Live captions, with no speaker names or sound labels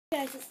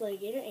Hey guys, it's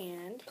Alligator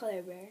and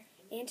Clarbear.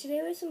 And today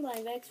we have some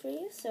blind bags for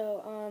you.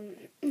 So,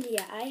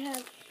 yeah, I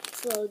have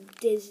this little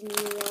Disney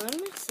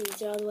one. So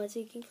these are all the ones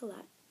you can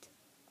collect.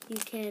 You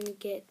can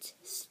get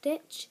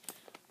Stitch,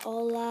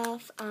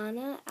 Olaf,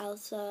 Anna,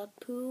 Elsa,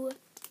 Pooh,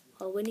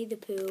 Winnie the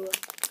Pooh.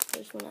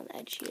 There's one on the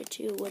edge here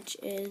too, which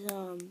is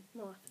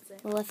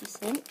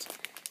Maleficent.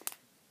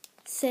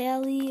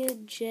 Sally,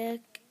 Jack,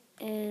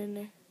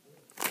 and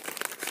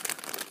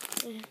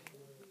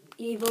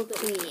Evil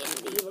Queen.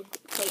 The Evil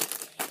Queen.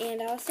 And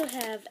I also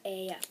have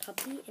a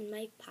puppy in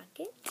my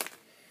pocket,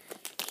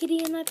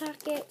 kitty in my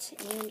pocket,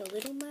 and a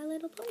little My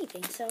Little Pony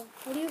thing. So,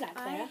 what do you got,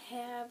 Clara? I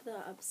have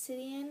the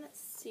Obsidian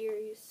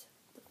series,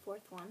 the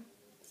fourth one.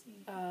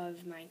 Of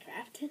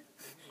Minecraft.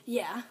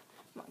 Yeah,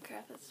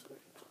 Minecraft, that's what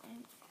we're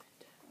playing.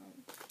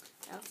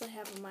 I also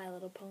have a My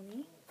Little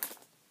Pony,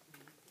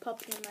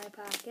 puppy in my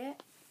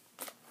pocket,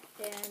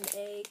 and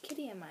a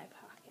kitty in my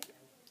pocket.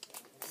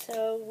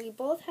 So, we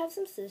both have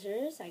some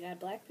scissors. I got a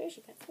black pair,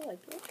 she got the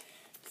white pair.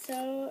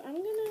 So, I'm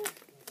gonna...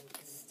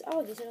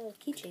 Oh, these are little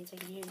keychains. I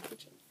can hear the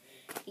keychain.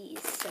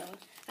 These. So,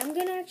 I'm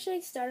gonna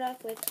actually start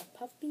off with a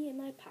puppy in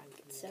my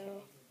pocket.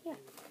 So, yeah.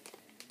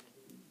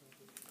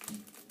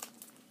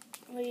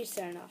 What are you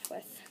starting off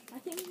with? I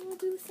think we'll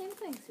do the same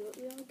thing, see what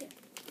we all get.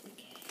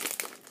 Okay.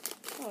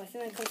 Oh, I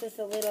think that comes with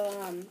a little,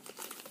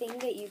 thing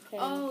that you can...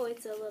 Oh,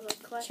 it's a little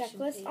collection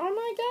checklist. page. Oh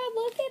my god,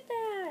 look at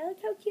that! Look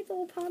how cute the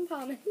little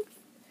pom-pom is.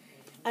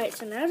 Alright,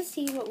 so now to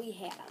see what we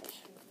have.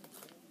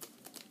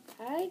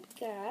 I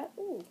got...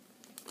 Ooh.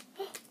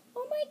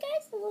 Oh my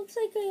gosh, it looks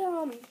like a,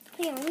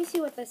 hang on, let me see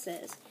what this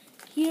is.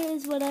 Here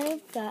is what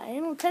I've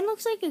gotten. It kind of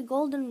looks like a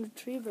golden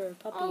retriever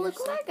puppy. Oh, look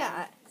or what I something.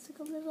 got. It's like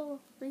a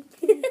little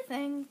freaking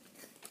thing.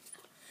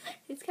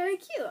 It's kind of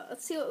cute.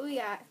 Let's see what we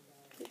got.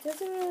 It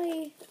doesn't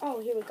really...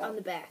 Oh, here we go. On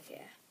the back,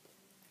 yeah.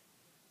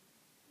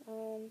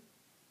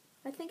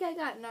 I think I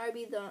got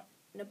Narby the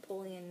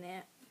Napoleon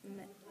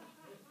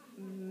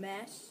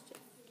Mastiff.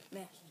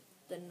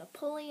 The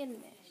Napoleon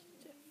Mastiff.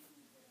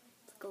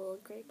 It's like a little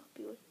gray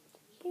puppy with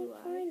blue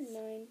Can't find eyes.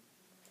 mine.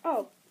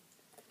 Oh.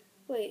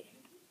 Wait.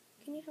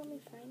 Can you help me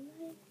find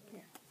mine?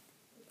 Yeah.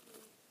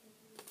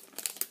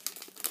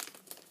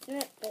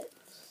 That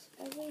fits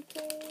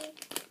everything.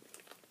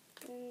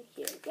 And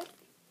here we go.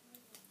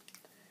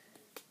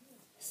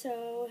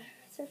 So,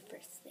 that's our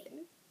first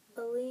thing.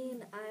 A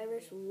lean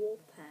Irish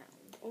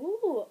Wolfhound.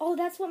 Ooh, oh,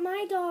 that's what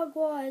my dog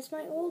was.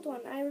 My old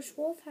one, Irish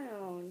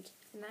Wolfhound.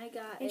 And I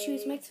got And she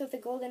was mixed with a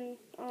golden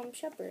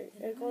shepherd,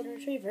 or golden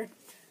retriever.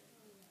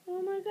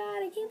 Oh my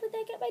god, I can't let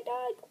that get my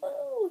dog.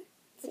 Whoa.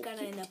 I got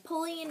a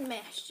Napoleon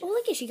Mastiff. Oh,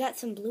 look at, she got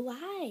some blue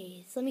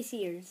eyes. Let me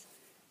see yours.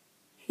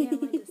 Yeah, I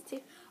want this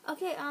too.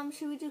 Okay,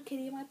 should we do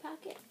kitty in my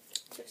pocket?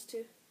 Just to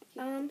keep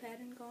the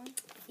pattern going?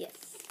 Yes.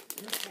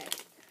 Okay.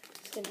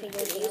 Just gonna take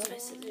Use those my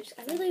out. scissors.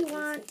 I really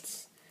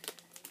want...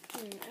 I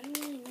don't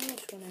really know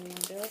which one I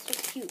want. They're all so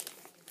cute.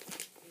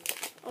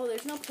 Oh,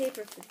 there's no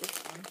paper for this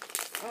one.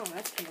 Oh,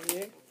 that's kind of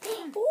weird. Oh,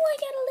 I got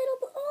a little...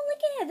 Oh, look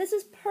at it. This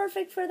is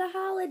perfect for the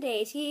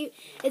holidays.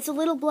 It's a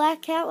little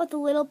black cat with a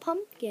little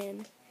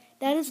pumpkin.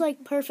 That is,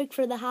 like, perfect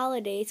for the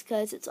holidays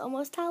because it's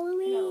almost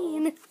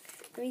Halloween. No.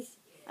 Let me see.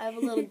 I have a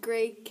little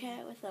gray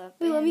cat with a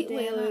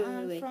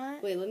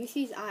front. Wait, let me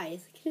see his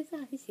eyes. Look at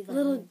his eyes. He's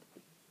Little.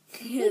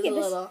 Look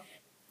at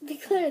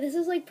this. Claire, this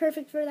is like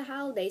perfect for the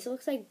holidays. It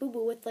looks like Boo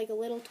Boo with like a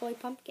little toy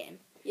pumpkin.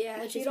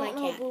 Yeah, which if you is don't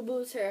my know cat. Boo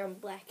Boo's her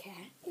black cat.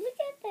 Look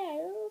at that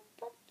little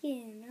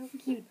pumpkin. How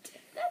cute.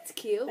 That's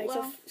cute. Right,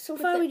 well, so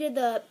far we did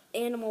the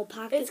animal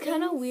pocket. it's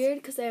kind of weird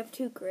because I have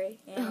two gray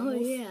animals. Oh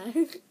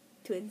yeah.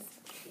 Twins.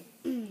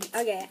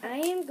 Okay, I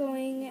am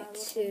going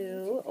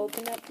to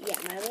open up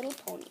My Little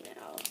Pony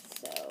now.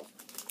 So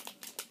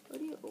What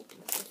do you open?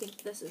 I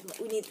think this is what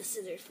we need the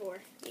scissors for.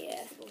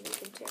 yeah. We'll make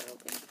them tear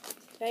open.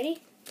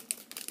 Ready?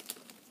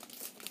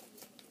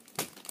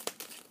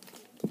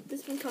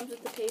 This one comes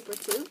with the paper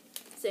too,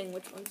 saying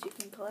which ones you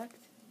can collect.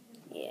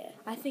 Yeah.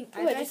 I think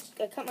Ooh, I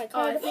cut my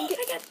card. I think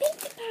I got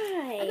Pinkie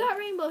Pie. I got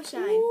Rainbow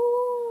Shine.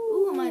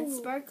 Ooh, Mine's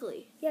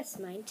sparkly. Yes,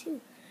 mine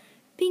too.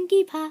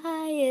 Pinkie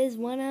Pie is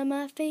one of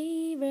my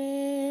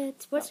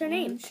favorites. What's her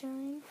name?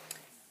 Shine.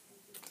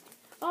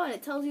 Oh, and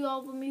it tells you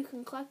all of them you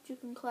can collect. You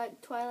can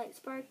collect Twilight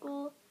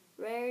Sparkle,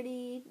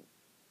 Rarity,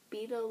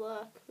 Beetle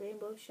Luck,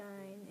 Rainbow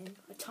Shine,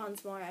 and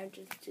tons more. I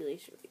just really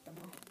should read them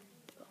all.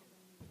 So.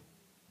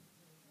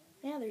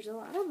 Yeah, there's a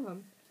lot of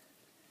them.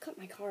 Cut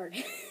my card.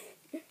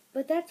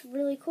 But that's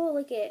really cool.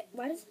 Look at,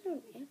 why does it have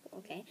an apple?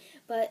 Okay.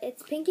 But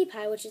it's Pinkie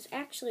Pie, which is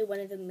actually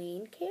one of the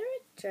main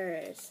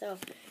characters. So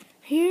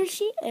here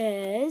she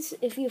is.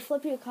 If you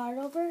flip your card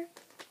over,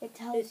 it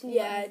tells you.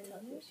 Yeah, it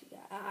tells you what you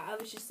got. I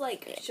was just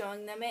like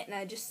showing them it, and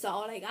I just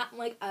saw what I got. I'm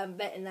like, I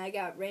bet, and I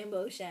got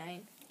Rainbow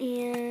Shine.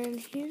 And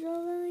here's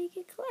all that you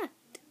can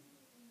collect.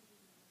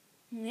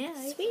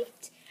 Yeah,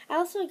 Sweet. I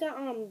also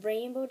got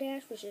Rainbow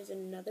Dash, which is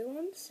another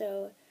one.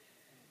 So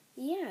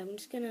yeah, I'm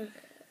just gonna.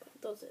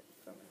 Those are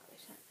from Rainbow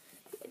Shine.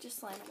 Yeah,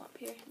 just line them up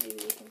here. Maybe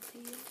we can see.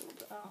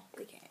 Oh,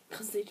 they can't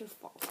because they just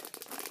fall.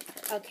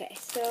 Okay,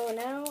 so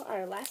now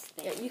our last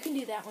thing. Yeah, you can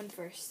do that one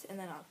first, and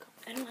then I'll go.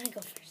 I don't want to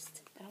go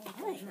first. I don't want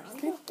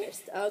first. No,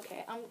 first.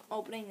 Okay, I'm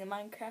opening the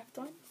Minecraft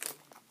one.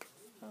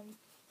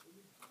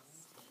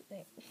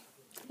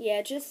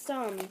 Yeah, just should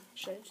I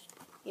just...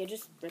 yeah,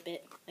 just rip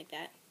it like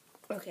that.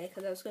 Okay,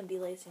 because I was gonna be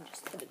lazy and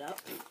just put it up.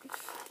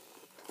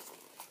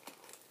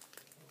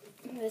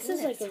 This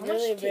is like a How much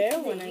really tape rare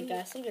do they one, I use?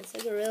 guess. It's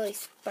like a really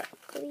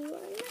sparkly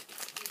one.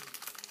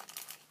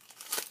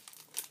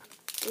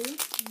 Ooh,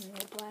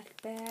 a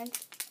black bag.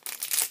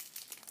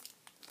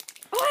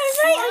 Oh, I was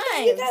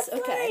right. I got slime.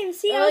 Okay.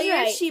 See, I was Earlier,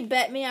 right. she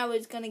bet me I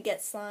was gonna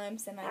get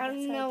slimes, and I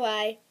don't know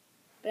why,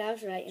 but I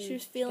was right. She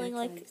was feeling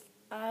like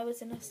I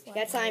was in a slime.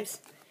 Got slimes,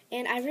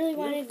 and I really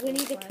wanted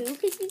Winnie the Pooh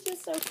because he's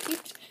just so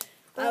cute.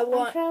 But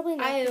I'm probably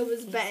not I gonna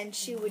was betting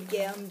she would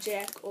get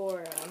Jack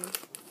or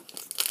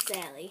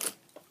Sally.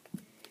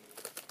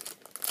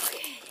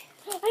 Okay.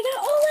 I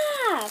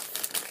got Olaf.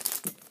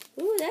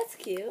 Ooh, that's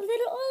cute.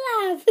 Little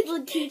Olaf.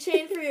 Little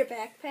keychain for your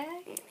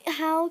backpack.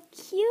 How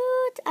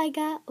cute! I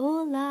got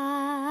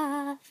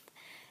Olaf.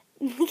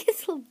 Look at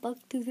his little buck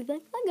tooth. He's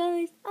like, hi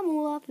guys, I'm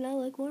Olaf and I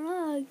like more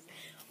hugs.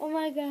 Oh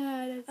my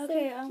god, that's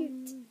Okay, so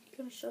cute.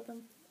 gonna show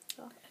them.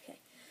 Oh, okay.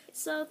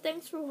 So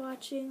thanks for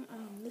watching.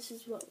 This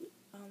is what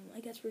I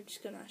guess we're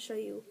just gonna show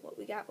you what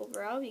we got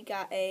overall. We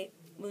got a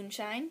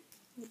moonshine.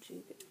 What'd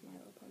you get for My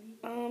Little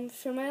Pony?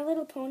 For My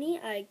Little Pony,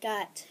 I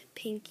got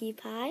Pinkie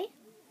Pie.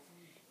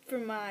 For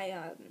my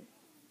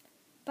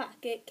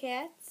pocket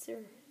cats, or I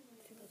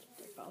think that's what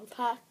they're called.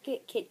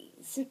 Pocket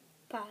kitties.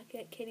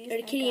 Pocket kitties. Or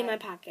the kitty in my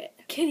pocket.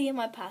 Kitty in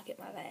my pocket,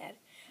 my bad.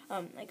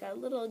 I got a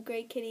little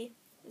gray kitty.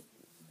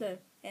 The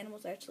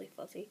animal's actually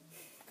fuzzy.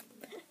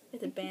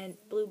 With a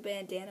blue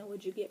bandana.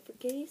 What'd you get for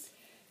kitties?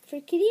 For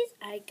kitties,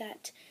 I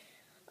got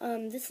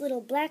this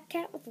little black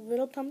cat with a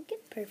little pumpkin.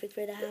 Perfect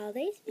for the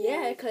holidays.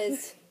 Yeah,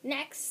 because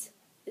next,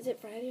 is it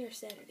Friday or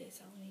Saturday's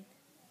Halloween?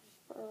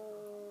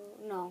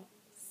 No.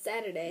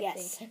 Saturday, I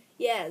Yes. think.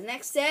 Yeah,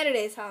 next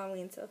Saturday's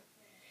Halloween. So,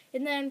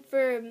 and then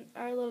for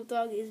our little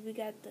doggies, I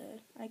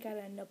got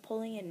a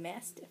Napoleon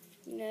Mastiff.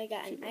 And I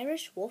got an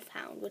Irish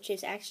Wolfhound, which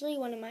is actually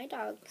one of my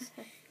dogs'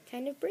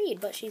 kind of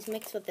breed, but she's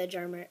mixed with a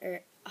German,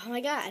 oh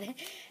my god,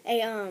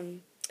 a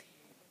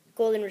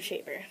Golden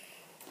Retriever.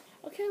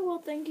 Okay, well,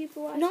 thank you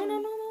for watching.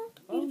 No.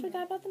 You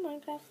forgot about the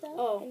Minecraft stuff.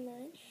 Oh. In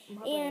mine.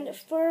 My And bad.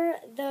 for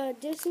the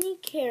Disney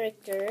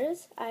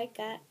characters, I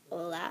got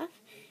Olaf.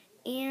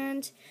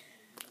 And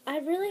I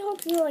really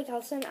hope you like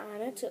Elsa and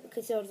Anna,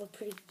 because they would look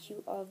pretty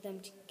cute, all of them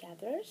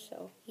together.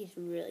 So he's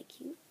really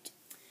cute.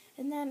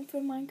 And then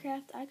for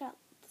Minecraft, I got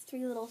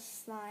 3 little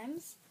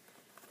slimes.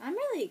 I'm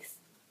really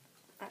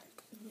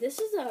this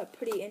is a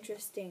pretty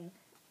interesting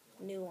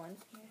new one,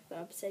 the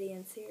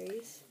Obsidian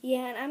series.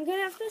 Yeah, and I'm going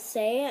to have to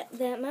say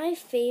that my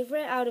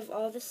favorite out of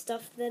all the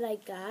stuff that I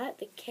got,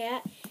 the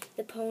cat,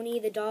 the pony,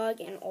 the dog,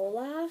 and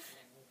Olaf,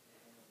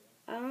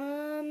 I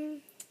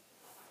don't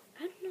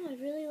know, I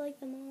really like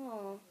them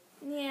all.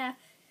 Yeah,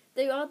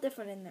 they're all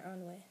different in their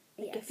own way.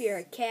 Like Yes. if you're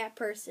a cat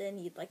person,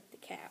 you'd like the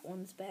cat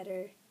ones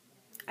better.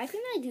 I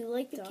think I do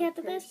like the Dog cat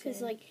the best because,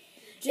 person. like,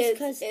 just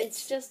because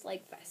it's just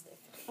like festive.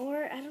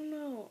 or I don't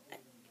know.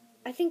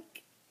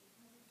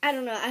 I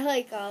don't know. I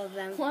like all of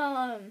them.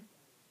 Well,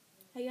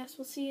 I guess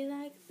we'll see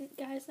you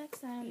guys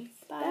next time.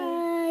 Bye.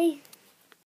 Bye.